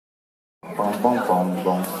bum, bum,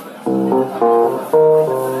 bum.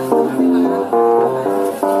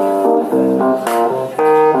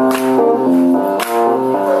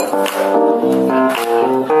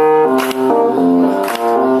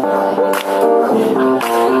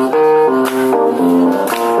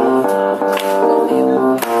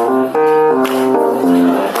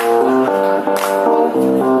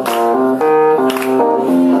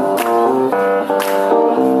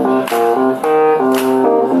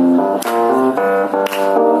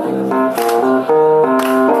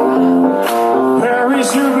 Very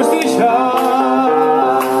superstitious,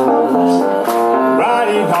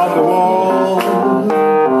 writing on the wall.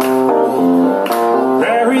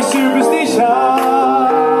 Very superstitious,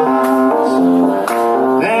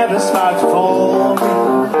 never smart to fall.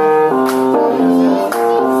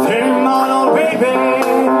 Thin model baby,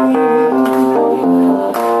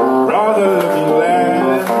 brother looking glad.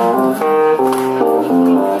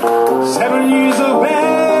 7 years of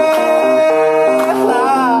bad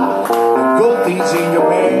life, good things in your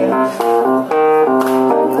head.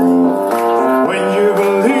 When you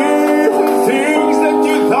believe in things that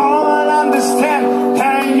you don't understand,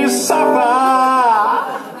 and you suffer.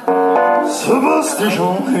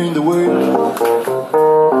 Superstition in the way.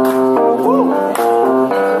 Woo.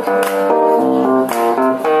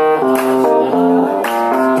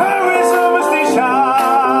 Very superstition.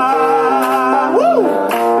 Woo.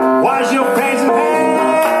 Wash your face and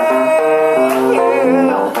hands.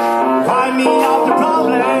 Yeah. Find me out the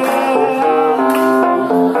problem.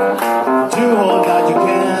 Do all that you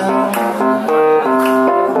can.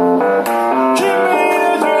 Keep me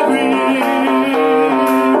in the dream.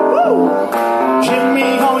 Woo. Keep me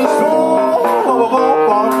going strong.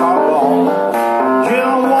 You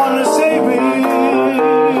don't wanna save me.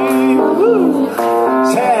 Woo.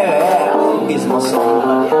 Sad is my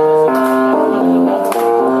song.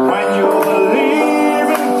 When you believe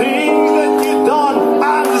in things that you don't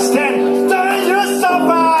understand, then you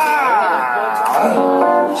suffer.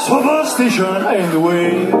 Superstition in the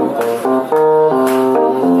way.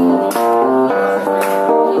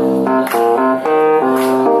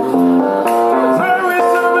 Very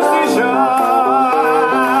superstitious,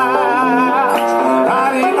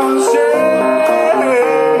 riding on shade.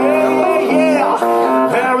 Yeah,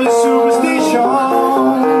 very superstitious.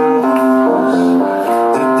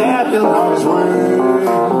 The devil on his way.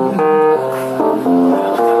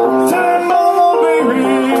 Time on, baby.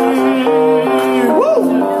 Woo!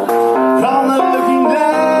 From the looking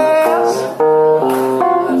glass.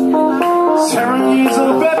 7 years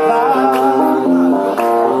of bad life.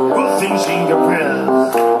 Good things in your prayers.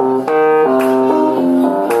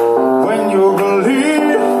 When you believe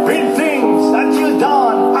in things that you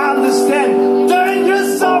don't understand, then you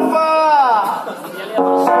suffer.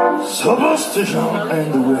 Superstition in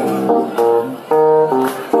the way.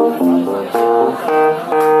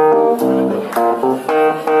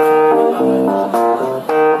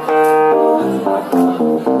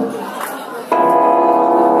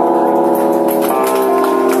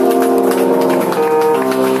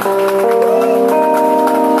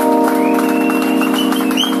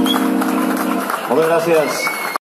 Muchas gracias.